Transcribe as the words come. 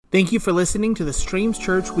Thank you for listening to the Streams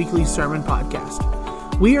Church Weekly Sermon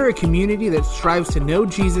Podcast. We are a community that strives to know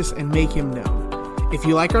Jesus and make him known. If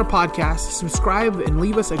you like our podcast, subscribe and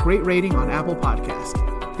leave us a great rating on Apple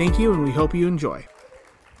Podcast. Thank you, and we hope you enjoy.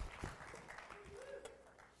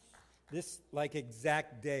 This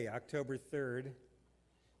exact day, October 3rd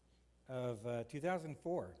of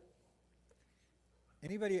 2004.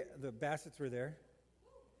 Anybody, the Bassett's were there?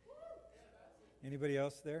 Anybody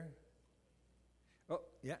else there? Oh,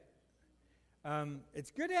 yeah.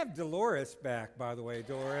 It's good to have Dolores back, by the way.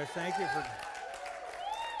 Dolores, thank you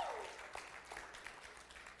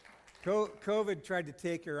for... COVID tried to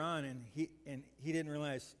take her on, and he didn't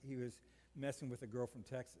realize he was messing with a girl from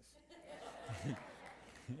Texas.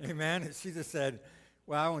 Amen? And she just said,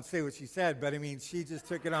 well, I won't say what she said, but I mean, she just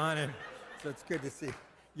took it on, and so it's good to see.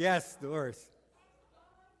 Yes, Dolores.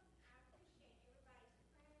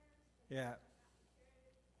 Yeah.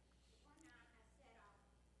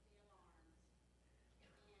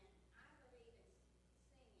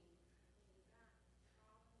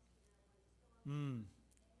 Mm.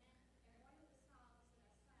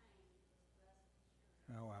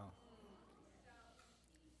 Oh, wow.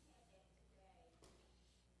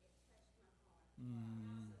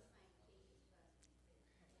 Mm.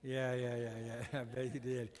 Yeah. I bet you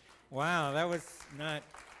did. Wow, that was not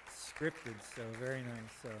scripted, so very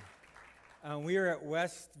nice. So, we were at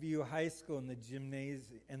Westview High School in the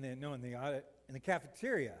gymnasium, in the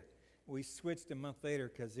cafeteria. We switched a month later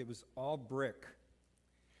because it was all brick.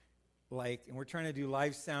 And we're trying to do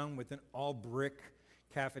live sound with an all brick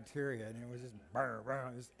cafeteria, and it was just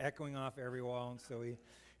it was echoing off every wall. And so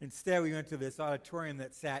instead we went to this auditorium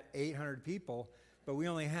that sat 800 people, but we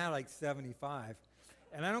only had 75.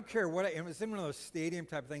 And I don't care it was in one of those stadium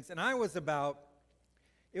type things. And it was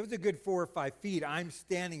a good 4 or 5 feet. I'm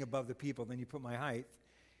standing above the people, then you put my height.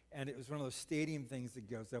 And it was one of those stadium things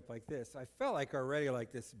that goes up like this. I felt already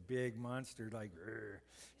this big monster,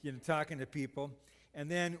 talking to people. And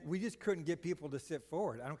then we just couldn't get people to sit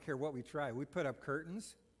forward. I don't care what we tried. We put up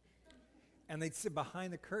curtains, and they'd sit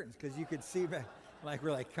behind the curtains because you could see back,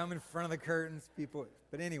 we're come in front of the curtains, people.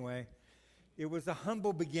 But anyway, it was a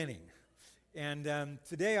humble beginning. And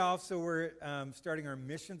today also we're starting our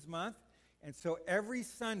missions month. And so every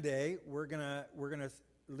Sunday we're gonna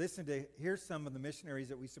listen to hear some of the missionaries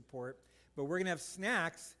that we support, but we're gonna have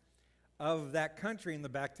snacks of that country in the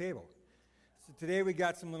back table. So today we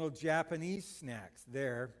got some little Japanese snacks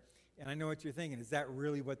there, and I know what you're thinking, is that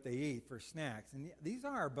really what they eat for snacks? And these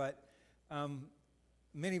are, but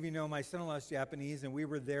many of you know my son-in-law is Japanese, and we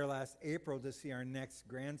were there last April to see our next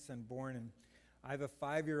grandson born, and I have a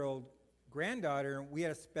 5-year-old granddaughter, and we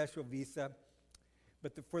had a special visa,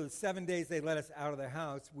 but for the 7 days they let us out of the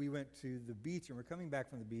house, we went to the beach, and we're coming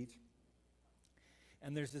back from the beach,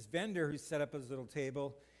 and there's this vendor who set up his little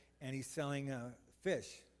table, and he's selling fish,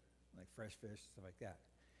 like fresh fish, stuff like that.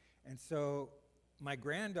 And so my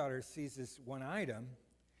granddaughter sees this one item,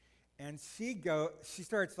 and she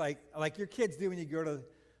starts like your kids do when you go to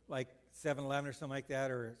 7-Eleven or something like that,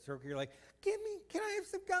 or a circle, you're like, can I have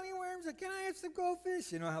some gummy worms, or can I have some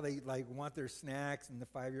goldfish? You know how they want their snacks, and the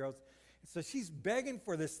 5-year-olds. And so she's begging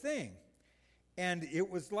for this thing. And it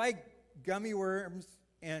was like gummy worms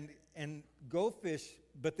and goldfish,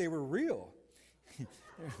 but they were real.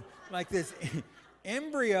 Like this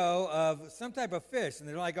embryo of some type of fish, and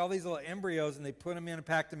they're all these little embryos, and they put them in and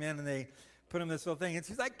pack them in, and they put them in this little thing, and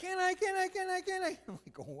she's like, can I? I'm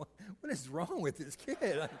like, oh, what is wrong with this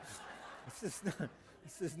kid? This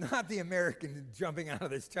is not the American jumping out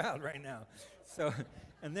of this child right now. So,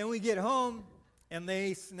 and then we get home, and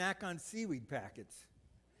they snack on seaweed packets.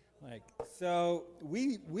 So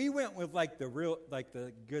we went with the real,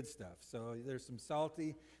 the good stuff. So there's some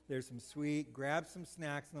salty, there's some sweet, grab some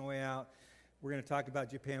snacks on the way out. We're going to talk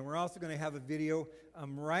about Japan. We're also going to have a video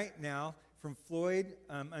right now from Sally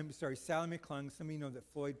McClung. Some of you know that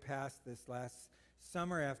Floyd passed this last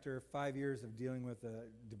summer after 5 years of dealing with a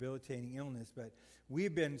debilitating illness. But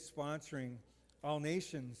we've been sponsoring All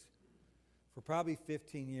Nations for probably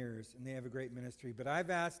 15 years, and they have a great ministry. But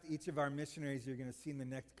I've asked each of our missionaries you're going to see in the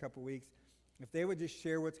next couple weeks if they would just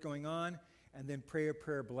share what's going on and then pray a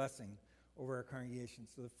prayer blessing over our congregation.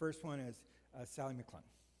 So the first one is Sally McClung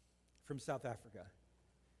from South Africa.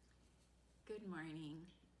 Good morning.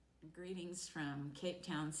 Greetings from Cape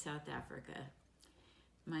Town, South Africa.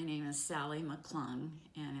 My name is Sally McClung,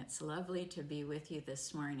 and it's lovely to be with you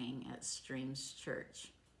this morning at Streams Church.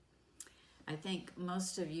 I think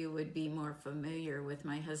most of you would be more familiar with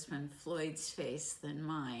my husband Floyd's face than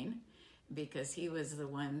mine, because he was the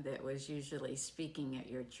one that was usually speaking at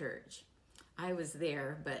your church. I was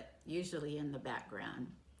there, but usually in the background.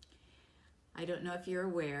 I don't know if you're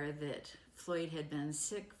aware that Floyd had been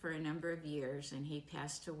sick for a number of years and he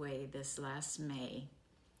passed away this last May.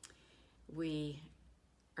 We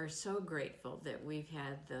are so grateful that we've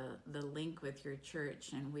had the link with your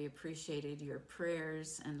church, and we appreciated your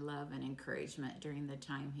prayers and love and encouragement during the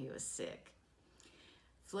time he was sick.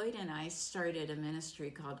 Floyd and I started a ministry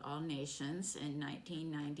called All Nations in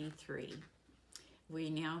 1993. We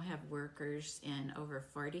now have workers in over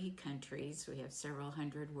 40 countries. We have several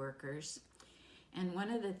hundred workers. And one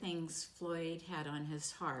of the things Floyd had on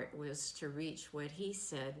his heart was to reach what he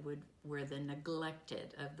said were the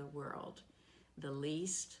neglected of the world, the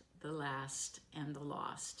least, the last, and the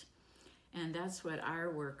lost. And that's what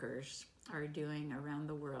our workers are doing around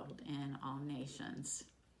the world in All Nations.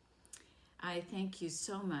 I thank you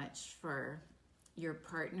so much for your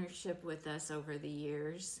partnership with us over the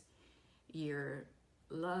years. Your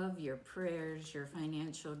love, your prayers, your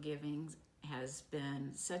financial giving has been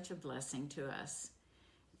such a blessing to us.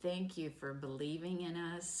 Thank you for believing in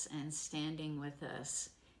us and standing with us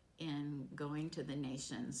in going to the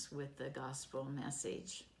nations with the gospel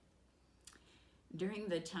message. During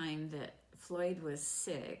the time that Floyd was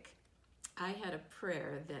sick, I had a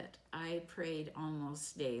prayer that I prayed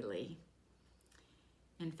almost daily.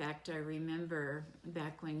 In fact, I remember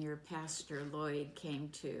back when your Pastor Lloyd came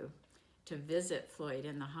to visit Floyd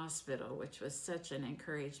in the hospital, which was such an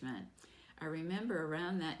encouragement. I remember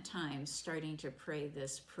around that time starting to pray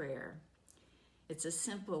this prayer. It's a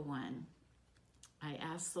simple one. I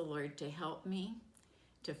ask the Lord to help me,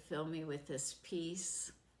 to fill me with His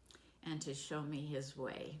peace, and to show me His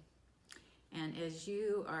way. And as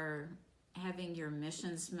you are having your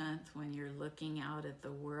missions month, when you're looking out at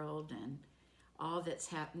the world and all that's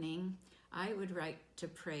happening, I would like to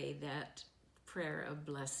pray that prayer of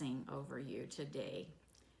blessing over you today.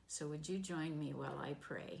 So would you join me while I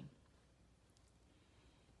pray?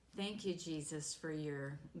 Thank you, Jesus, for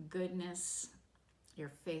your goodness,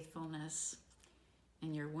 your faithfulness,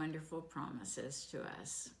 and your wonderful promises to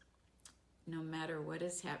us. No matter what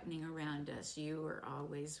is happening around us, you are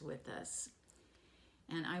always with us.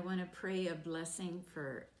 And I want to pray a blessing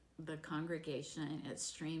for the congregation at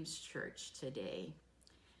Streams Church today.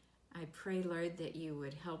 I pray, Lord, that you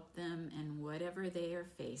would help them in whatever they are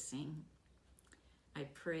facing. I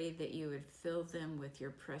pray that you would fill them with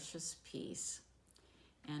your precious peace.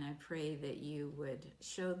 And I pray that you would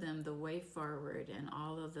show them the way forward in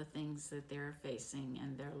all of the things that they're facing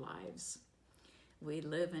in their lives. We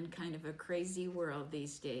live in kind of a crazy world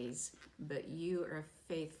these days, but you are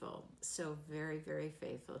faithful, so very, very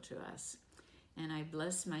faithful to us. And I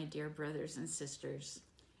bless my dear brothers and sisters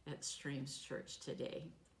at Streams Church today.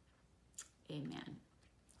 Amen.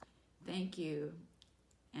 Thank you,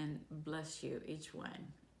 and bless you, each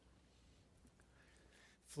one.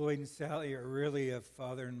 Floyd and Sally are really a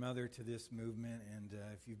father and mother to this movement, and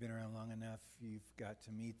if you've been around long enough, you've got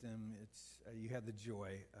to meet them. You have the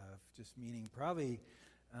joy of just meeting probably,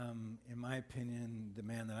 in my opinion, the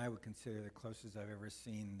man that I would consider the closest I've ever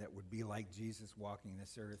seen that would be like Jesus walking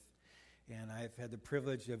this earth. And I've had the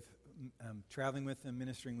privilege of traveling with them,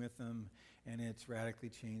 ministering with them, and it's radically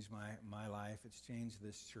changed my life. It's changed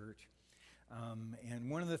this church. And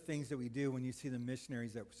one of the things that we do when you see the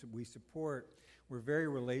missionaries that we support, we're very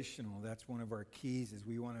relational. That's one of our keys, is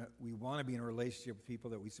we want to be in a relationship with people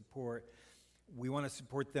that we support. We want to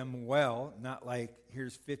support them well, not like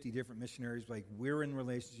here's 50 different missionaries. Like, we're in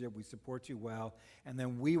relationship, we support you well, and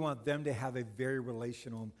then we want them to have a very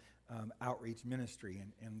relational outreach ministry,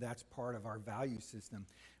 and that's part of our value system,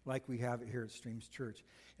 like we have it here at Streams Church.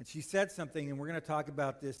 And she said something, and we're going to talk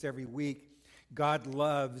about this every week. God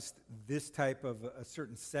loves this type of a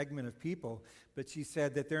certain segment of people, but she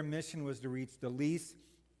said that their mission was to reach the least,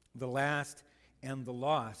 the last, and the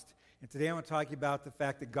lost. And today I want to talk to you about the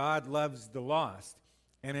fact that God loves the lost.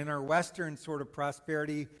 And in our Western sort of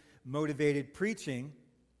prosperity-motivated preaching,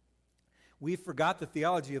 we forgot the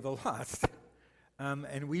theology of the lost.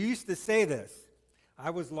 And we used to say this: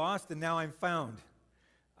 I was lost and now I'm found.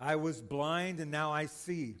 I was blind and now I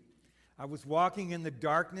see. I was walking in the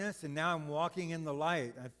darkness and now I'm walking in the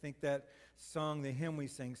light. I think that song, the hymn we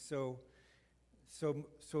sang, so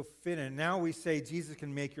fit. And now we say Jesus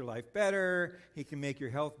can make your life better. He can make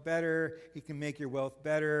your health better. He can make your wealth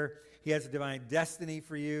better. He has a divine destiny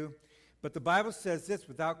for you. But the Bible says this: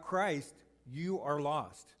 without Christ, you are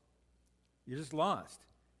lost. You're just lost.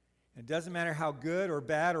 It doesn't matter how good or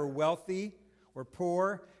bad or wealthy or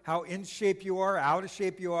poor, how in shape you are, out of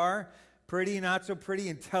shape you are, pretty, not so pretty,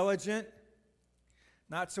 intelligent,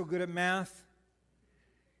 not so good at math.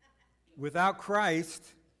 Without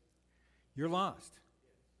Christ, you're lost.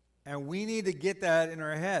 And we need to get that in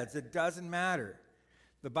our heads. It doesn't matter.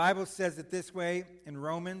 The Bible says it this way in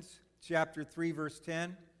Romans chapter 3, verse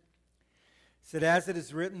 10. It said, as it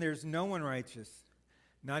is written, there's no one righteous,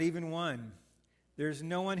 not even one. There's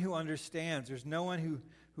no one who understands. There's no one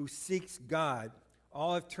who seeks God.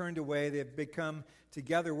 All have turned away. They have become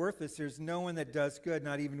together worthless. There's no one that does good,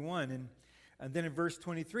 not even one. And then in verse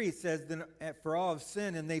 23, it says, then for all have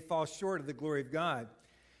sinned, and they fall short of the glory of God.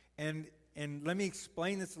 And let me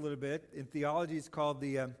explain this a little bit. In theology, it's called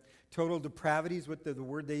the total depravity is what the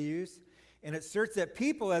word they use. And it asserts that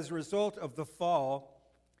people, as a result of the fall,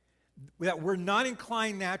 that we're not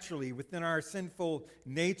inclined naturally within our sinful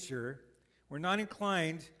nature, we're not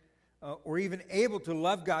inclined or even able to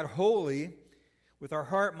love God wholly with our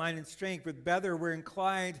heart, mind, and strength, but rather we're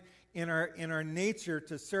inclined in our nature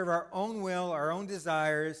to serve our own will, our own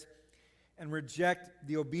desires, and reject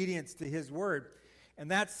the obedience to His word. And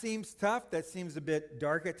that seems tough. That seems a bit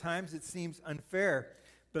dark at times. It seems unfair.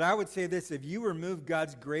 But I would say this, if you remove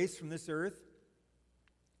God's grace from this earth,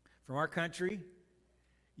 from our country,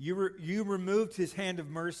 you removed His hand of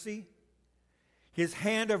mercy, His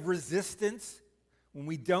hand of resistance when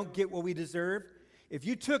we don't get what we deserve. If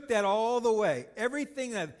you took that all the way,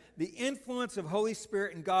 everything that the influence of Holy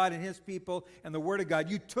Spirit and God and His people and the Word of God,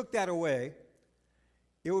 you took that away,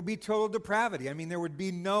 it would be total depravity. I mean, there would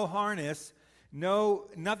be no harness,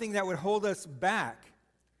 nothing that would hold us back.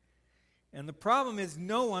 And the problem is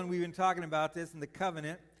no one, we've been talking about this in the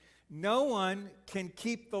covenant, no one can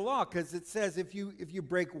keep the law, because it says if you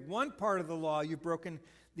break one part of the law, you've broken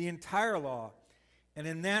the entire law. And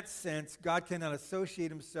in that sense, God cannot associate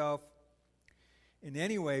Himself in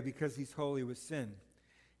any way because He's holy with sin.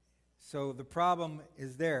 So the problem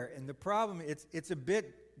is there. And the problem, it's a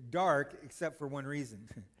bit dark except for one reason.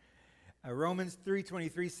 Romans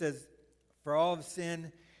 3:23 says, for all have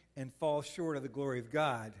sinned and fall short of the glory of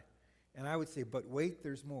God. And I would say, but wait,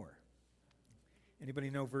 there's more. Anybody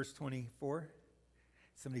know verse 24?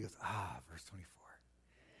 Somebody goes, verse 24.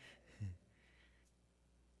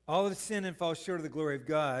 All have sinned and fall short of the glory of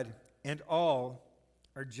God, and all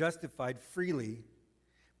are justified freely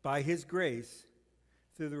by His grace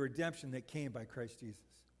through the redemption that came by Christ Jesus.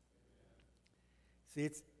 See,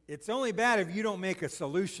 it's only bad if you don't make a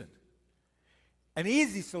solution, an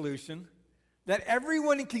easy solution that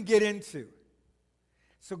everyone can get into.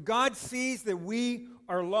 So God sees that we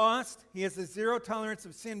are lost. He has a zero tolerance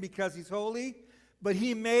of sin because He's holy, but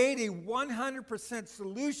He made a 100%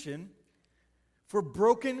 solution for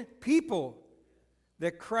broken people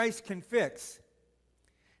that Christ can fix.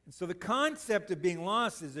 And so the concept of being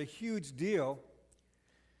lost is a huge deal,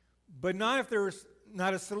 but not if there's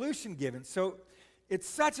not a solution given. So it's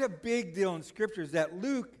such a big deal in Scriptures that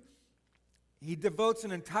Luke, he devotes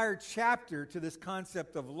an entire chapter to this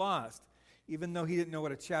concept of lost, even though he didn't know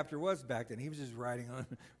what a chapter was back then. He was just writing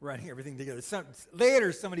everything together.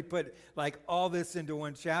 Later, somebody put like all this into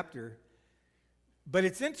one chapter. But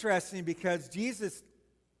it's interesting because Jesus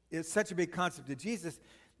is such a big concept to Jesus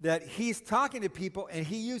that He's talking to people and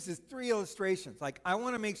He uses 3 illustrations. Like, I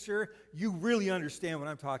want to make sure you really understand what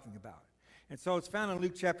I'm talking about. And so it's found in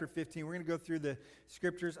Luke chapter 15. We're going to go through the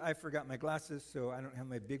Scriptures. I forgot my glasses, so I don't have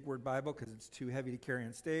my big word Bible because it's too heavy to carry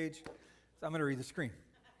on stage. So I'm going to read the screen.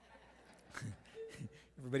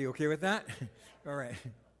 Everybody okay with that? All right.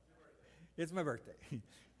 It's my birthday.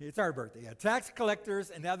 It's our birthday. Yeah. Tax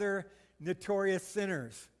collectors and other notorious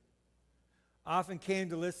sinners often came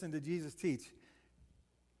to listen to Jesus teach.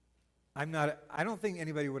 I don't think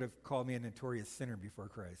anybody would have called me a notorious sinner before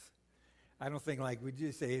Christ. I don't think, like, would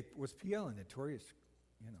you say, was PL a notorious,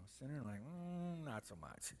 sinner? Like, not so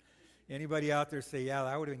much. Anybody out there say, yeah,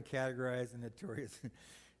 I would have been categorized a notorious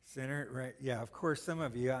sinner? Right? Yeah, of course, some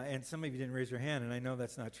of you, and some of you didn't raise your hand, and I know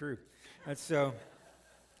that's not true. And so,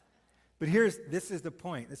 but this is the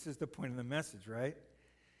point. This is the point of the message, right?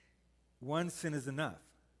 One sin is enough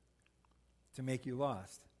to make you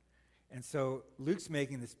lost. And so Luke's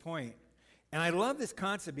making this point. And I love this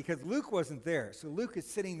concept because Luke wasn't there. So Luke is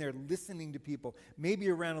sitting there listening to people, maybe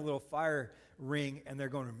around a little fire ring, and they're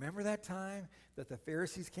going, remember that time that the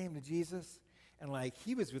Pharisees came to Jesus? And like,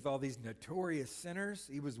 he was with all these notorious sinners.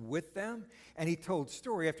 He was with them, and he told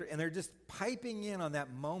story after, and they're just piping in on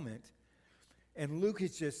that moment. And Luke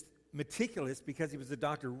is just meticulous because he was a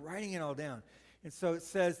doctor, writing it all down. And so it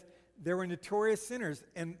says there were notorious sinners,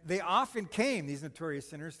 and they often came, these notorious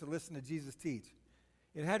sinners, to listen to Jesus teach.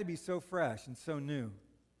 It had to be so fresh and so new.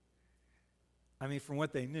 I mean, from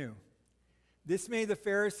what they knew. This made the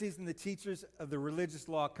Pharisees and the teachers of the religious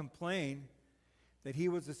law complain that he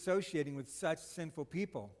was associating with such sinful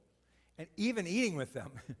people and even eating with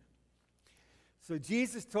them. So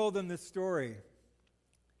Jesus told them this story.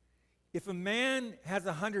 If a man has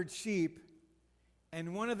 100 sheep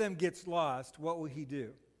and one of them gets lost, what will he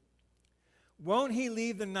do? Won't he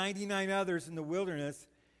leave the 99 others in the wilderness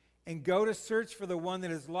and go to search for the one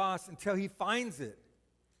that is lost until he finds it?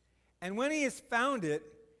 And when he has found it,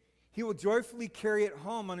 he will joyfully carry it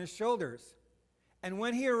home on his shoulders. And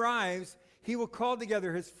when he arrives, he will call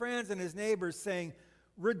together his friends and his neighbors, saying,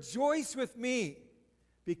 "Rejoice with me,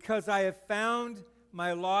 because I have found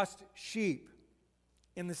my lost sheep."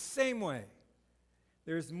 In the same way,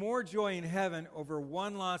 there is more joy in heaven over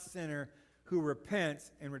one lost sinner who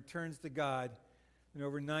repents and returns to God than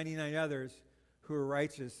over 99 others who are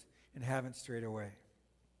righteous and haven't strayed away.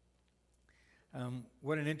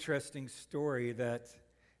 What an interesting story that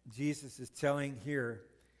Jesus is telling here.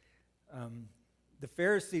 The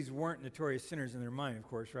Pharisees weren't notorious sinners in their mind, of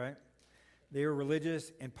course, right? They were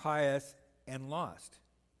religious and pious and lost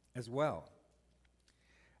as well.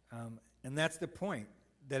 And that's the point,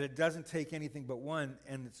 that it doesn't take anything but one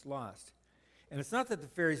and it's lost. And it's not that the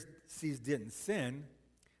Pharisees didn't sin,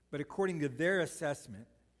 but according to their assessment,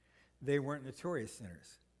 they weren't notorious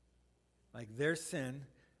sinners. Like their sin,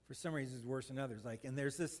 for some reason, is worse than others. And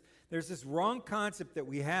there's this wrong concept that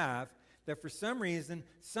we have that for some reason,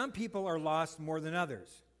 some people are lost more than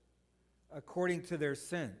others, according to their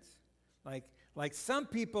sins. Like some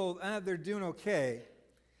people, they're doing okay,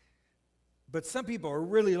 but some people are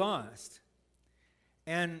really lost.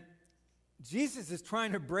 And Jesus is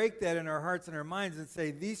trying to break that in our hearts and our minds and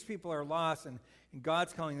say, these people are lost and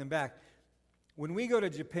God's calling them back. When we go to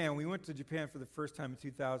Japan, we went to Japan for the first time in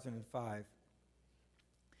 2005.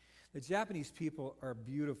 The Japanese people are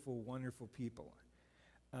beautiful, wonderful people.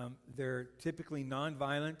 They're typically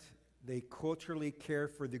nonviolent. They culturally care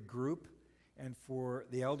for the group and for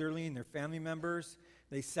the elderly and their family members.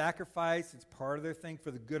 They sacrifice. It's part of their thing for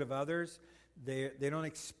the good of others. They don't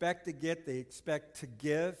expect to get, they expect to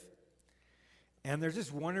give. And they're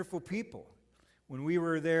just wonderful people. When we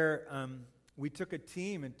were there, we took a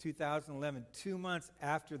team in 2011, 2 months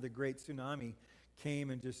after the great tsunami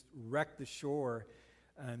came and just wrecked the shore.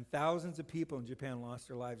 And thousands of people in Japan lost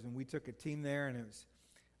their lives. And we took a team there, and it was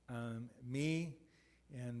me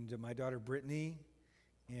and my daughter Brittany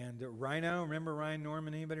and Rhino. Remember Ryan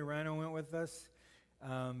Norman? Anybody? Rhino went with us.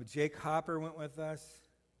 Jake Hopper went with us.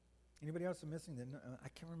 Anybody else I'm missing? No, I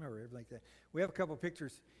can't remember. Like that. We have a couple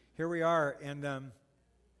pictures. Here we are, and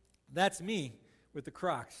that's me with the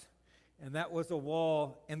Crocs. And that was a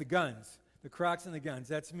wall, and the guns. The Crocs and the guns,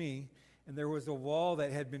 that's me. And there was a wall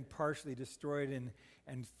that had been partially destroyed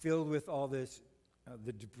and filled with all this,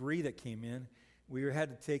 the debris that came in. We had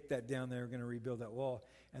to take that down there. We're going to rebuild that wall.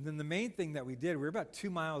 And then the main thing that we did, we were about 2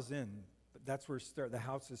 miles in, but that's where the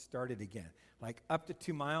houses started again. Like up to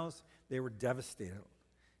 2 miles, they were devastated.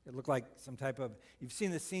 It looked like some type of, you've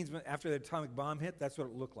seen the scenes after the atomic bomb hit, that's what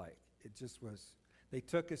it looked like. It just was, they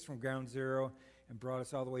took us from ground zero and brought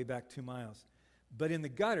us all the way back 2 miles. But in the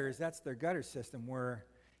gutters, that's their gutter system, were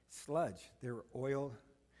sludge. There were oil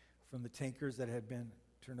from the tankers that had been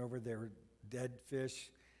turned over. There were dead fish.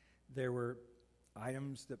 There were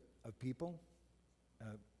items of people.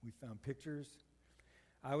 We found pictures.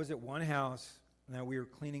 I was at one house. Now we were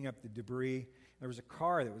cleaning up the debris. There was a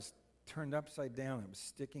car that was turned upside down. It was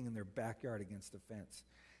sticking in their backyard against the fence.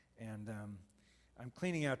 And I'm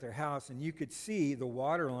cleaning out their house, and you could see the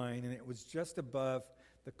water line, and it was just above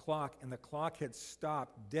the clock, and the clock had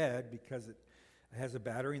stopped dead because it has a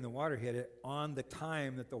battery, and the water hit it on the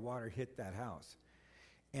time that the water hit that house.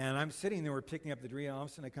 And I'm sitting there, we're picking up the debris, and all of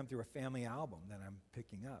a sudden I come through a family album that I'm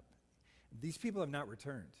picking up. These people have not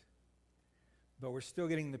returned, but we're still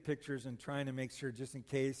getting the pictures and trying to make sure, just in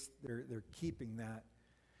case, they're keeping that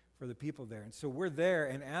for the people there. And so we're there,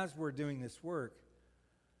 and as we're doing this work,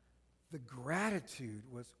 the gratitude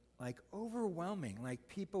was like overwhelming. Like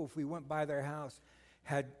people, if we went by their house,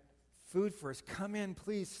 had food for us. Come in,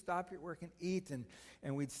 please, stop your work and eat.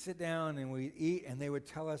 And we'd sit down and we'd eat, and they would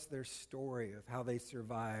tell us their story of how they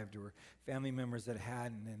survived, or family members that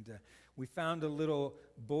hadn't. And we found a little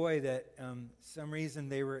boy that some reason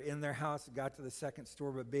they were in their house, got to the second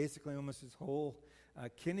store, but basically almost his whole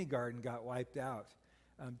kindergarten got wiped out.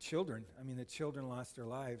 The children lost their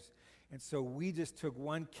lives. And so we just took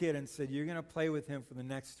one kid and said, you're going to play with him for the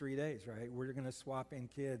next 3 days, right? We're going to swap in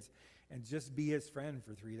kids and just be his friend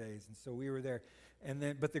for 3 days. And so we were there.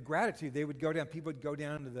 But the gratitude, people would go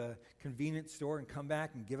down to the convenience store and come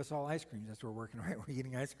back and give us all ice creams. That's where we're working, right? We're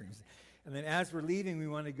eating ice creams. And then as we're leaving, we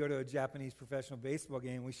wanted to go to a Japanese professional baseball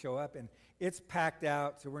game. We show up, and it's packed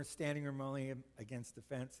out. So we're standing room only against the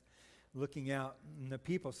fence, looking out. And the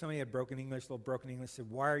people, somebody had broken English, said,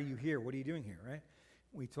 why are you here? What are you doing here, right?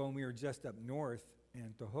 We told them we were just up north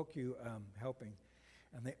in Tohoku helping.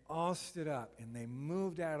 And they all stood up, and they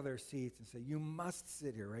moved out of their seats and said, you must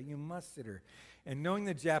sit here, right? You must sit here. And knowing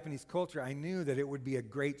the Japanese culture, I knew that it would be a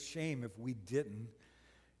great shame if we didn't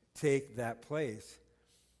take that place.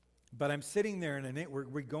 But I'm sitting there, and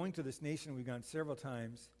we're going to this nation we've gone several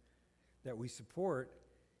times that we support,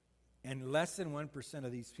 and less than 1%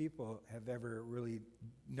 of these people have ever really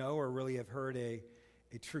know or really have heard a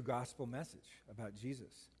true gospel message about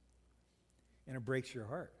Jesus. And it breaks your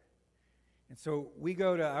heart. And so we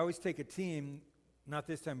go to, I always take a team, not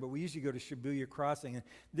this time, but we usually go to Shibuya Crossing. And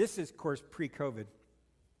this is, of course, pre-COVID.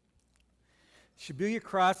 Shibuya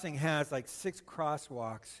Crossing has like 6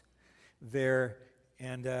 crosswalks there.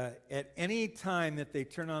 And at any time that they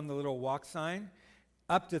turn on the little walk sign,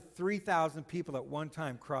 up to 3,000 people at one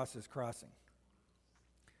time cross this crossing.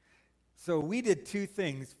 So we did 2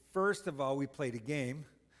 things. First of all, we played a game,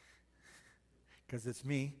 because it's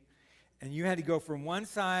me. And you had to go from one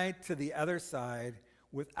side to the other side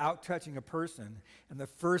without touching a person. And the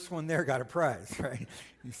first one there got a prize, right?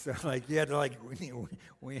 So you had to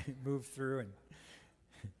we move through. And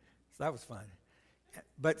so that was fun.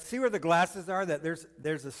 But see where the glasses are? That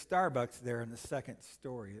there's a Starbucks there in the second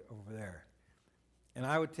story over there. And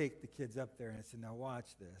I would take the kids up there and I said, now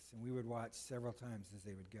watch this. And we would watch several times as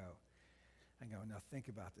they would go. I go, now think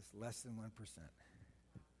about this, less than 1%,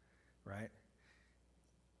 right?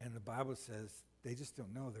 And the Bible says they just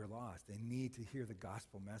don't know they're lost. They need to hear the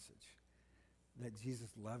gospel message that Jesus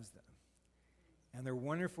loves them. And they're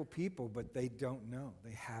wonderful people, but they don't know.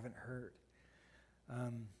 They haven't heard.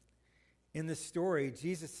 In the story,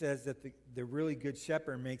 Jesus says that the really good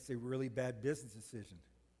shepherd makes a really bad business decision.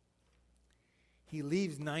 He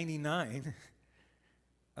leaves 99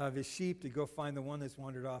 of his sheep to go find the one that's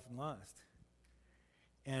wandered off and lost.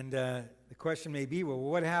 And the question may be, well,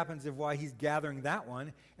 what happens if while he's gathering that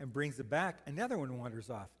one and brings it back, another one wanders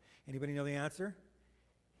off? Anybody know the answer?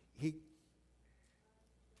 He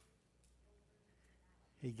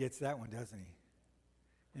gets that one, doesn't he?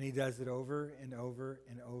 And he does it over and over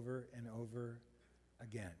and over and over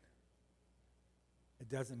again. It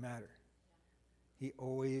doesn't matter. He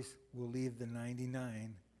always will leave the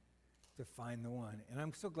 99 to find the one. And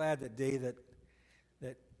I'm so glad that day that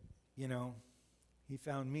he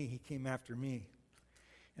found me. He came after me.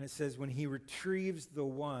 And it says, when he retrieves the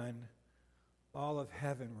one, all of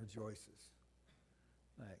heaven rejoices.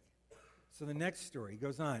 So the next story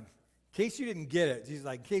goes on. In case you didn't get it, Jesus is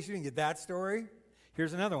like, in case you didn't get that story,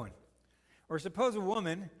 here's another one. Or suppose a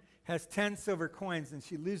woman has 10 silver coins and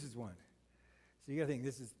she loses one. So you got to think,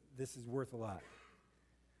 this is worth a lot.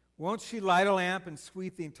 Won't she light a lamp and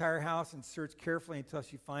sweep the entire house and search carefully until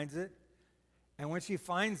she finds it? And when she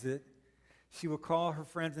finds it, she will call her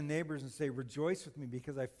friends and neighbors and say, rejoice with me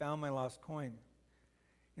because I found my lost coin.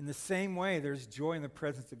 In the same way, there's joy in the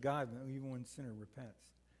presence of God, even when a sinner repents.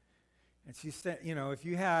 And she said, if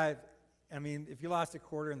you lost a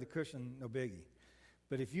quarter in the cushion, no biggie.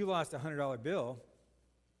 But if you lost a $100 bill,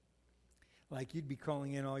 you'd be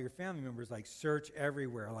calling in all your family members, search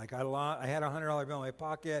everywhere. I had a $100 bill in my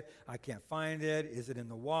pocket. I can't find it. Is it in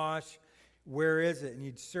the wash? Where is it? And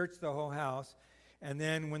you'd search the whole house. And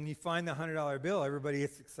then when you find the $100 bill, everybody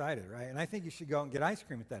gets excited, right? And I think you should go out and get ice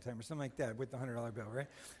cream at that time or something like that with the $100 bill, right?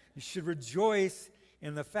 You should rejoice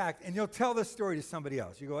in the fact, and you'll tell this story to somebody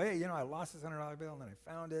else. You go, hey, I lost this $100 bill and then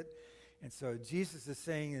I found it. And so Jesus is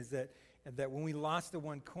saying is that when we lost the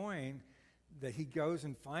one coin, that he goes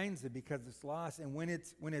and finds it because it's lost. And when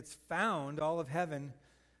it's found, all of heaven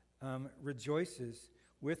rejoices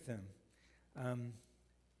with them. And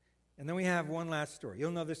then we have one last story.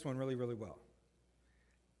 You'll know this one really, really well.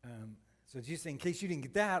 So Jesus saying, in case you didn't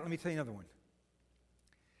get that, let me tell you another one.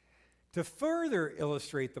 To further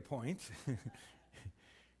illustrate the point,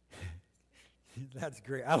 that's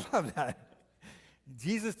great. I love that.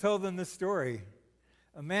 Jesus told them this story.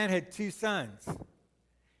 A man had 2 sons.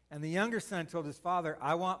 And the younger son told his father,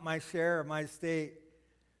 I want my share of my estate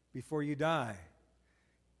before you die.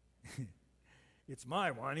 It's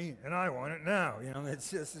my money, and I want it now.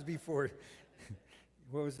 It's just as before.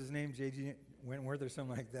 What was his name? J.G. Wentworth or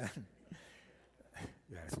something like that?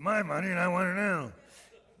 Yeah, it's my money, and I want it now.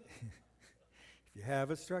 If you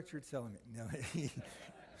have a structured settlement. No,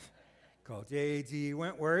 call J.G.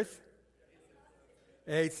 Wentworth.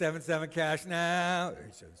 877 cash now.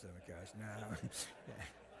 877 cash now.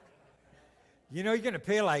 You're going to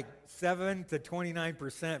pay 7 to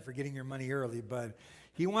 29% for getting your money early, but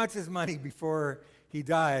he wants his money before he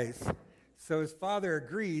dies. So his father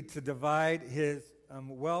agreed to divide his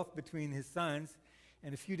wealth between his sons.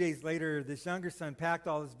 And a few days later, this younger son packed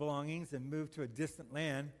all his belongings and moved to a distant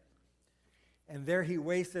land. And there he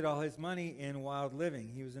wasted all his money in wild living.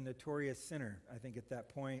 He was a notorious sinner, I think, at that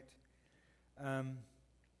point.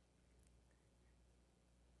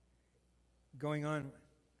 Going on,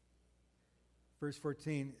 verse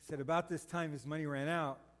 14 said, about this time his money ran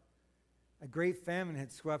out. A great famine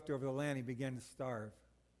had swept over the land. He began to starve.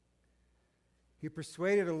 He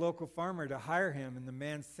persuaded a local farmer to hire him, and the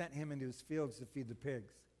man sent him into his fields to feed the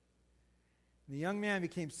pigs. And the young man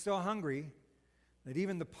became so hungry that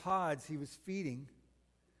even the pods he was feeding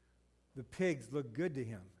the pigs looked good to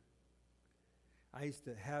him. I used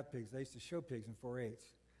to have pigs. I used to show pigs in 4-H.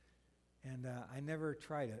 And I never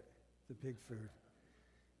tried it, the pig food.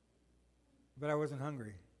 But I wasn't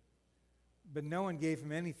hungry. But no one gave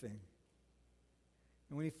him anything.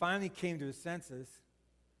 And when he finally came to his senses,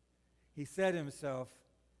 he said to himself,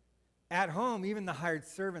 at home, even the hired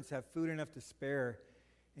servants have food enough to spare,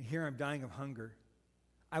 and here I'm dying of hunger.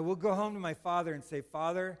 I will go home to my father and say,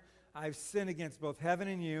 Father, I've sinned against both heaven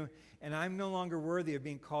and you, and I'm no longer worthy of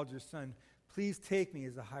being called your son. Please take me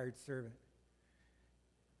as a hired servant.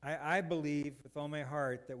 I believe with all my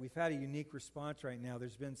heart that we've had a unique response right now.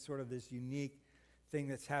 There's been sort of this unique thing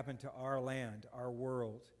that's happened to our land, our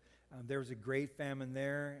world. There was a great famine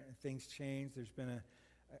there, and things changed. There's been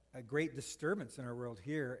a great disturbance in our world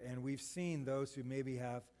here, and we've seen those who maybe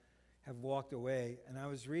have walked away. And I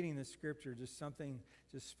was reading the scripture, something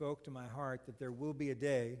just spoke to my heart that there will be a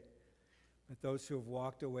day that those who have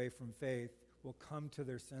walked away from faith will come to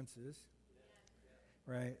their senses,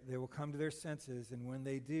 right? They will come to their senses, and when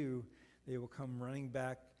they do, they will come running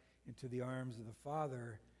back into the arms of the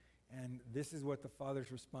Father, and this is what the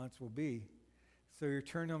Father's response will be. So he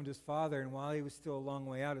returned home to his father, and while he was still a long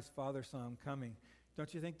way out, his father saw him coming.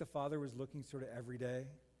 Don't you think the father was looking sort of every day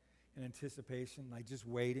in anticipation, like just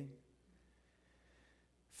waiting?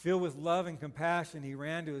 Filled with love and compassion, he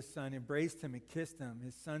ran to his son, embraced him, and kissed him.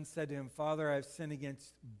 His son said to him, Father, I have sinned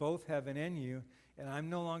against both heaven and you, and I'm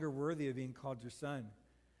no longer worthy of being called your son.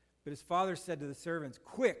 But his father said to the servants,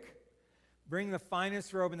 quick, bring the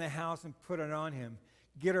finest robe in the house and put it on him.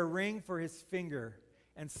 Get a ring for his finger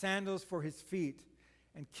and sandals for his feet,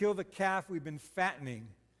 and kill the calf we've been fattening.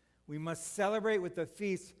 We must celebrate with a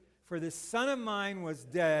feast, for this son of mine was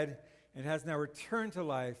dead and has now returned to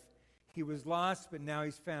life. He was lost, but now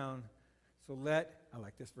he's found. I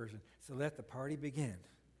like this version, so let the party begin.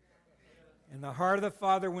 In the heart of the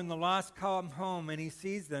Father, when the lost come home and he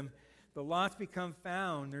sees them, the lost become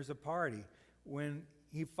found, there's a party. When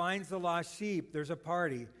he finds the lost sheep, there's a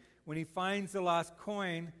party. When he finds the lost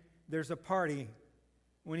coin, there's a party.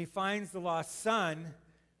 When he finds the lost son,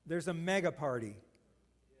 there's a mega party.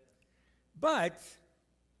 But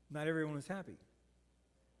not everyone was happy.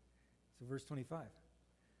 So verse 25.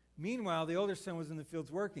 Meanwhile, the older son was in the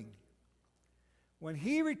fields working. When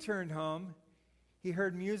he returned home, he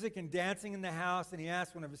heard music and dancing in the house, and he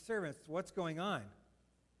asked one of his servants, what's going on?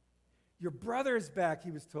 Your brother is back,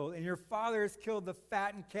 he was told, and your father has killed the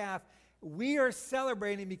fattened calf. We are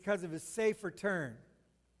celebrating because of his safe return.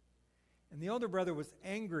 And the older brother was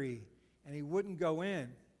angry, and he wouldn't go in.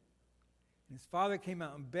 And his father came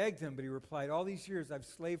out and begged him, but he replied, all these years I've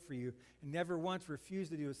slaved for you, and never once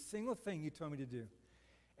refused to do a single thing you told me to do.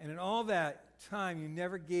 And in all that time, you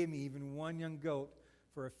never gave me even one young goat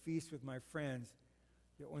for a feast with my friends.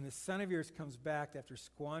 Yet when the son of yours comes back after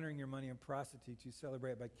squandering your money on prostitutes, you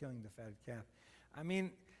celebrate by killing the fatted calf. I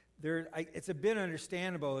mean, it's a bit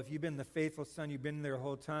understandable if you've been the faithful son, you've been there the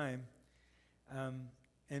whole time.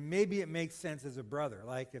 And maybe it makes sense as a brother.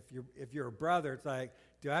 Like if you're a brother, it's like,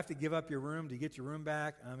 do I have to give up your room to get your room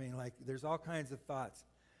back? I mean, like there's all kinds of thoughts.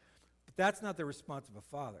 But that's not the response of a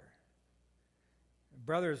father.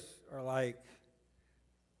 Brothers are like,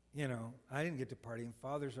 I didn't get to party. And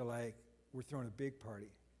fathers are like, we're throwing a big party.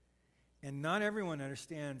 And not everyone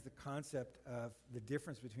understands the concept of the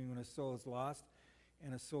difference between when a soul is lost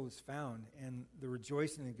and a soul is found and the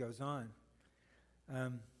rejoicing that goes on.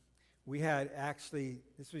 We had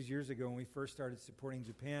this was years ago when we first started supporting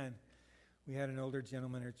Japan. We had an older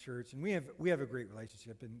gentleman at our church, and we have a great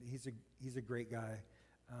relationship, and he's a great guy.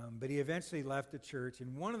 But he eventually left the church,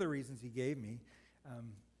 and one of the reasons he gave me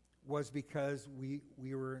was because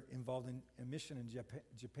we were involved in a mission in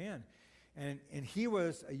Japan. And he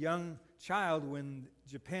was a young child when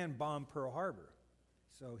Japan bombed Pearl Harbor.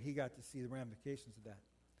 So he got to see the ramifications of that.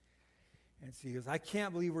 And so he goes, I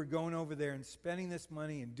can't believe we're going over there and spending this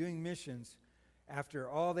money and doing missions after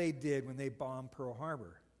all they did when they bombed Pearl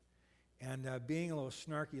Harbor. And being a little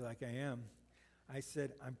snarky like I am, I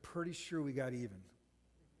said, I'm pretty sure we got even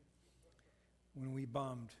when we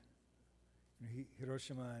bombed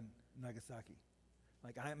Hiroshima and Nagasaki.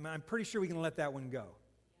 Like, I'm pretty sure we can let that one go.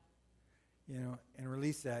 and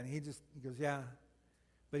release that. And he goes, yeah.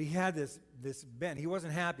 But he had this bent. He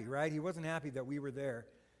wasn't happy, right? He wasn't happy that we were there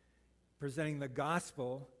presenting the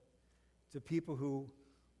gospel to people who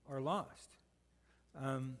are lost.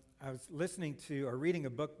 I was reading a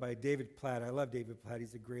book by David Platt. I love David Platt.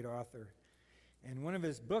 He's a great author. And one of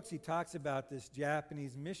his books, he talks about this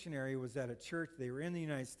Japanese missionary was at a church. They were in the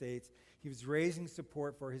United States. He was raising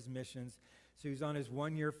support for his missions. So he was on his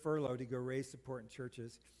 1-year furlough to go raise support in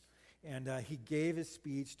churches. And he gave his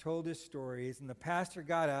speech, told his stories, and the pastor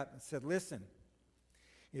got up and said, listen,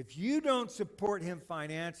 if you don't support him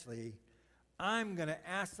financially, I'm going to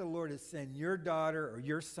ask the Lord to send your daughter or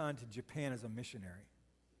your son to Japan as a missionary.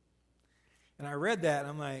 And I read that, and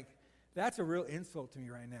I'm like, that's a real insult to me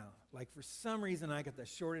right now. Like, for some reason, I got the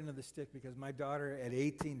short end of the stick because my daughter at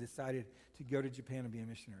 18 decided to go to Japan and be a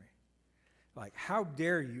missionary. Like, how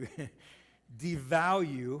dare you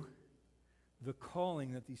devalue the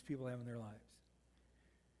calling that these people have in their lives?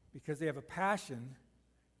 Because they have a passion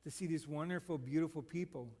to see these wonderful, beautiful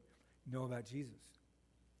people know about Jesus.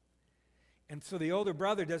 And so the older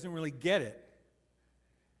brother doesn't really get it,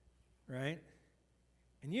 right?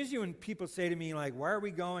 And usually when people say to me, like, why are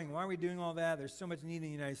we going? Why are we doing all that? There's so much need in the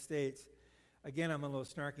United States. Again, I'm a little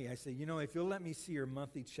snarky. I say, if you'll let me see your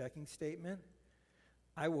monthly checking statement,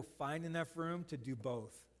 I will find enough room to do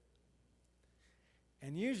both.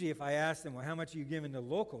 And usually if I ask them, well, how much are you giving to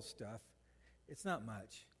local stuff? It's not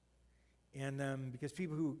much. And because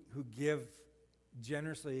people who give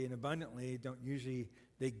generously and abundantly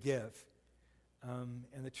they give.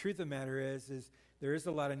 And the truth of the matter is there is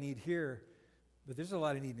a lot of need here, but there's a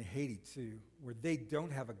lot of need in Haiti too, where they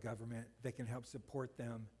don't have a government that can help support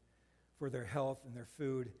them for their health and their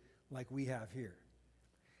food like we have here.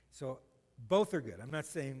 So both are good. I'm not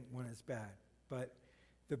saying one is bad, but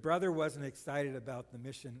the brother wasn't excited about the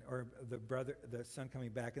mission or the son coming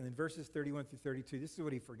back. And then verses 31 through 32, this is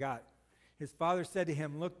what he forgot. His father said to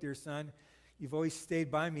him, look, dear son, you've always stayed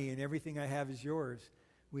by me and everything I have is yours.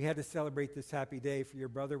 We had to celebrate this happy day, for your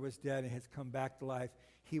brother was dead and has come back to life.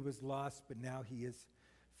 He was lost, but now he is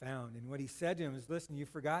found. And what he said to him is, listen, you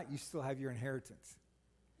forgot, you still have your inheritance.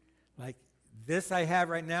 Like, this I have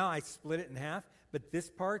right now, I split it in half, but this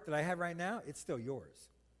part that I have right now, it's still yours.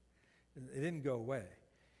 It didn't go away.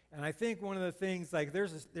 And I think one of the things, like,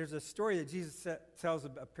 there's a story that Jesus tells a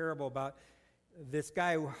parable about this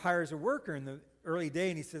guy who hires a worker in the early day,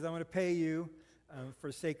 and he says, I'm going to pay you, for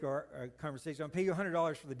the sake of our conversation, I'll pay you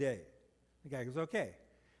 $100 for the day. The guy goes, okay.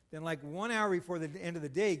 Then like 1 hour before the end of the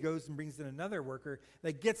day, he goes and brings in another worker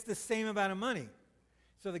that gets the same amount of money.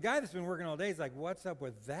 So the guy that's been working all day is like, what's up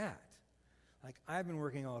with that? Like, I've been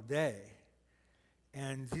working all day.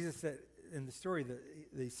 And Jesus said in the story that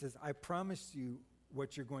he says, I promised you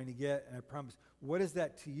what you're going to get, and I promise, what is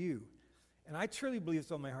that to you? And I truly believe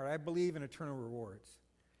with all my heart, I believe in eternal rewards.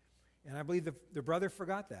 And I believe the brother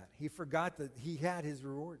forgot that. He forgot that he had his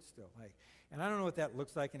reward still. And I don't know what that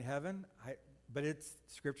looks like in heaven, but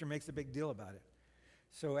Scripture makes a big deal about it.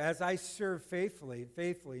 So as I serve faithfully,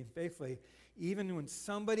 even when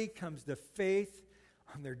somebody comes to faith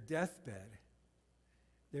on their deathbed,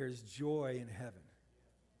 there's joy in heaven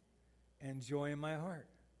and joy in my heart.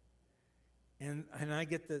 And I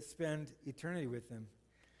get to spend eternity with them.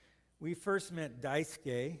 We first met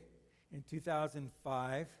Daisuke in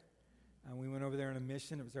 2005. We went over there on a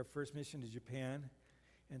mission. It was our first mission to Japan.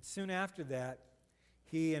 And soon after that,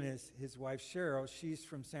 he and his wife, Cheryl, she's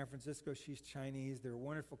from San Francisco. She's Chinese. They're a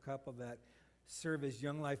wonderful couple that serve as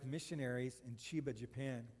Young Life missionaries in Chiba,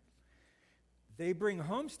 Japan. They bring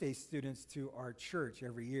homestay students to our church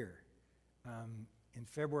every year in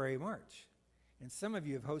February, March. And some of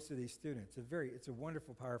you have hosted these students. It's a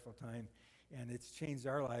wonderful, powerful time, and it's changed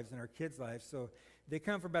our lives and our kids' lives. So they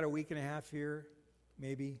come for about a week and a half here,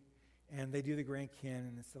 maybe, and they do the Grand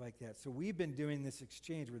Canyon and stuff like that. So we've been doing this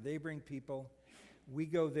exchange where they bring people, we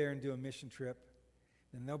go there and do a mission trip,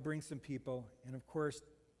 then they'll bring some people. And of course,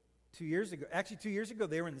 2 years ago,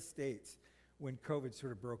 they were in the States when COVID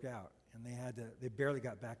sort of broke out, and they barely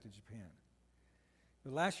got back to Japan.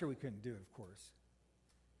 But last year we couldn't do it, of course.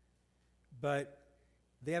 But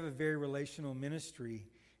they have a very relational ministry,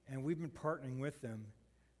 and we've been partnering with them.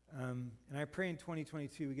 And I pray in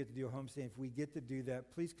 2022 we get to do a homestay. If we get to do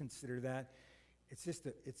that, please consider that. It's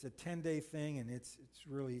a 10-day thing, and it's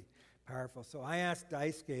really powerful. So I asked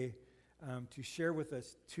Daisuke to share with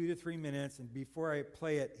us 2 to 3 minutes, and before I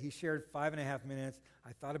play it, he shared 5.5 minutes.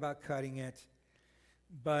 I thought about cutting it.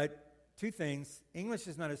 But 2 things. English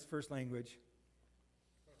is not his first language.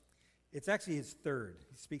 It's actually his third.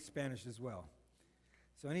 He speaks Spanish as well.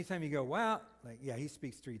 So anytime you go, wow, he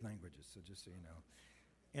speaks 3 languages, so just so you know.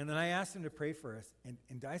 And then I asked him to pray for us,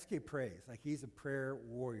 and Daisuke prays, like he's a prayer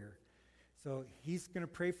warrior. So he's going to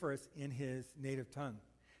pray for us in his native tongue.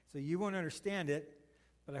 So you won't understand it,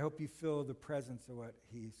 but I hope you feel the presence of what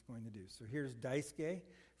he's going to do. So here's Daisuke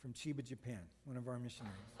from Chiba, Japan, one of our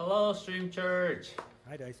missionaries. Hello, Stream Church.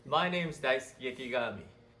 Hi, Daisuke. My name is Daisuke Kigami.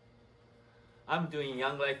 I'm doing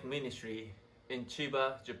Young Life Ministry in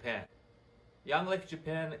Chiba, Japan. Young Life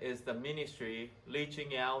Japan is the ministry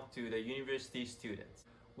reaching out to the university students.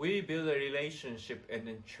 We build a relationship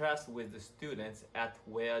and trust with the students at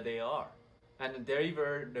where they are and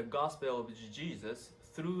deliver the gospel of Jesus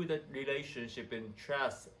through the relationship and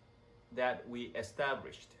trust that we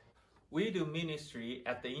established. We do ministry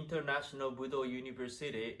at the International Budo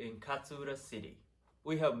University in Katsura City.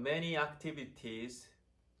 We have many activities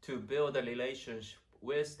to build a relationship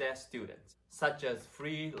with the students, such as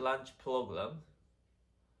free lunch program,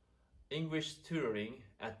 English tutoring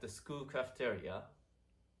at the school cafeteria,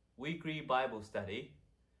 weekly Bible study,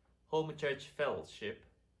 home church fellowship,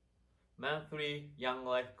 monthly Young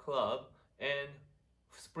Life Club, and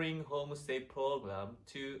spring homestay program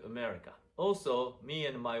to America. Also, me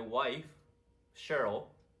and my wife, Cheryl,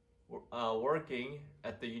 are working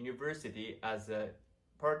at the university as a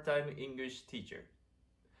part-time English teacher.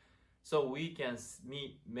 So we can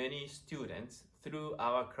meet many students through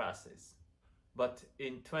our classes. But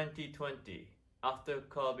in 2020, after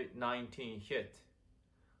COVID-19 hit,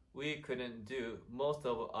 we couldn't do most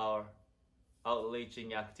of our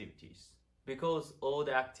outreaching activities because all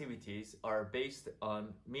the activities are based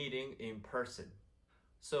on meeting in person.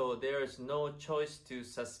 So there is no choice to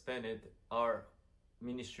suspend our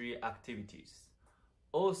ministry activities.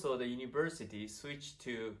 Also, the university switched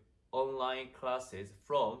to online classes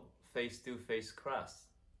from face-to-face class.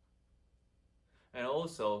 And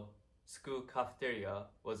also, school cafeteria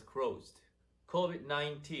was closed.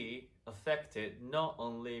 COVID-19 affected not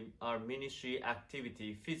only our ministry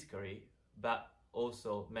activity physically, but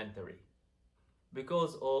also mentally.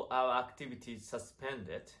 Because all our activities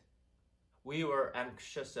suspended, we were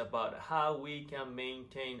anxious about how we can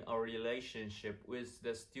maintain our relationship with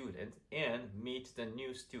the students and meet the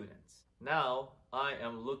new students. Now, I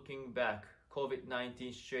am looking back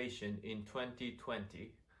COVID-19 situation in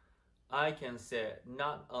 2020. I can say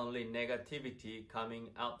not only negativity coming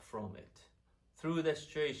out from it. Through the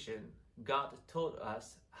situation, God taught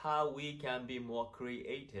us how we can be more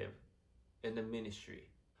creative in the ministry.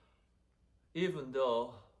 Even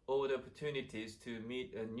though all the opportunities to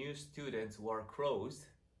meet new students were closed,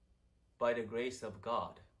 by the grace of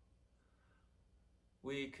God,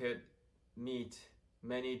 we could meet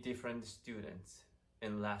many different students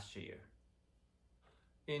in last year.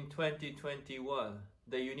 In 2021,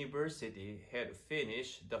 the university had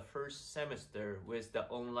finished the first semester with the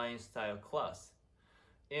online style class,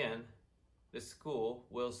 and the school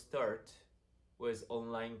will start with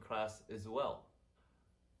online class as well.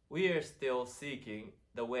 We are still seeking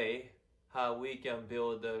the way how we can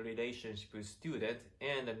build a relationship with students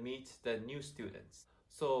and meet the new students.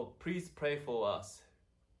 So please pray for us.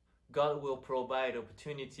 God will provide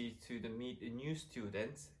opportunity to meet new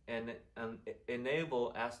students and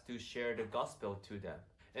enable us to share the gospel to them.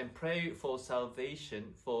 And pray for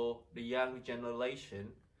salvation for the young generation,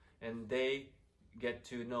 and they get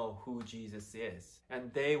to know who Jesus is.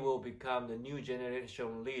 And they will become the new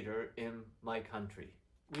generation leader in my country.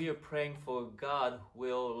 We are praying for God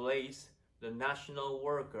will raise the national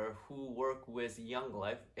worker who work with Young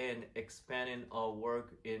Life and expanding our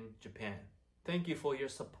work in Japan. Thank you for your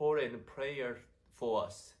support and prayer for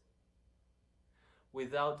us.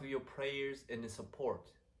 Without your prayers and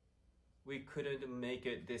support, we couldn't make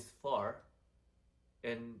it this far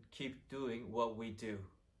and keep doing what we do.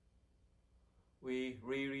 We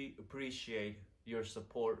really appreciate your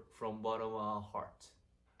support from bottom of our heart.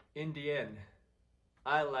 In the end,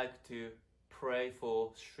 I like to pray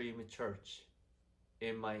for Stream Church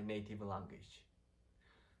in my native language.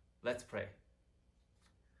 Let's pray.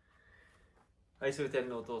 愛する天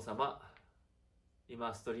のお父様、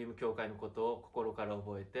今ストリーム教会のことを心から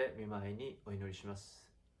覚えて御前にお祈りします。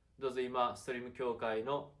どうぞ今ストリーム教会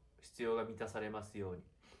の必要が満たされますように、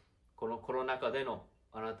このコロナ禍での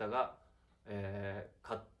あなたが、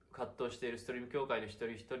葛藤しているストリーム教会の一人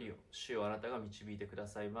一人を主よあなたが導いてくだ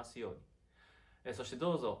さいますように、そして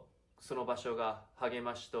どうぞその場所が励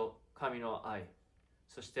ましと神の愛、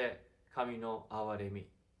そして神の憐れみ、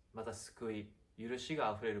また救い、許しが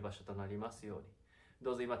あふれる場所となりますように、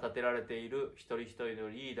どうぞ今立てられている一人一人の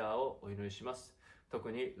リーダーをお祈りします。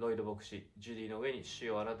特にロイド牧師、ジュディの上に主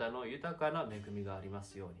よあなたの豊かな恵みがありま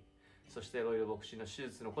すように、そしてロイド牧師の手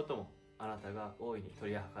術のこともあなたが大いに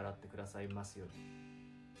取り計らってくださいますように、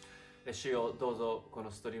主よ、どうぞこ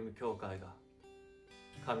のストリーム教会が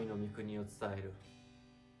神の御国を伝える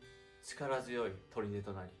力強い砦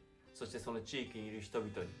となり、そしてその地域にいる人々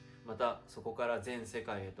に、またそこから全世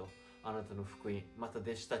界へとあなたの福音、また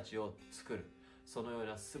弟子たちを作る、そのよう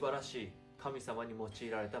な素晴らしい神様に用い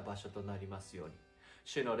られた場所となりますように、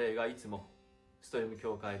主の霊がいつもストリーム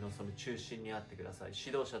教会のその中心にあってください。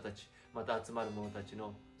指導者たち、また集まる者たち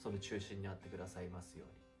のその中心にあってくださいますよう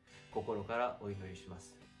に、心からお祈りしま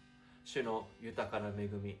す。主の豊かな恵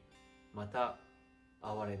み、また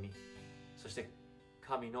憐れみ、そして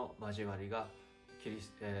神の交わりが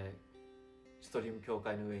ストリーム教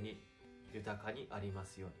会の上に豊かにありま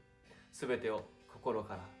すように、すべてを心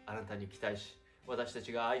からあなたに期待し、私た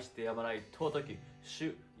ちが愛してやまない尊き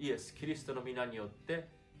主イエス・キリストの皆によって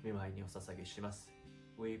御前にお捧げします。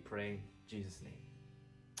 We pray in Jesus' name.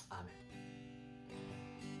 Amen.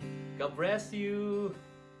 God bless you.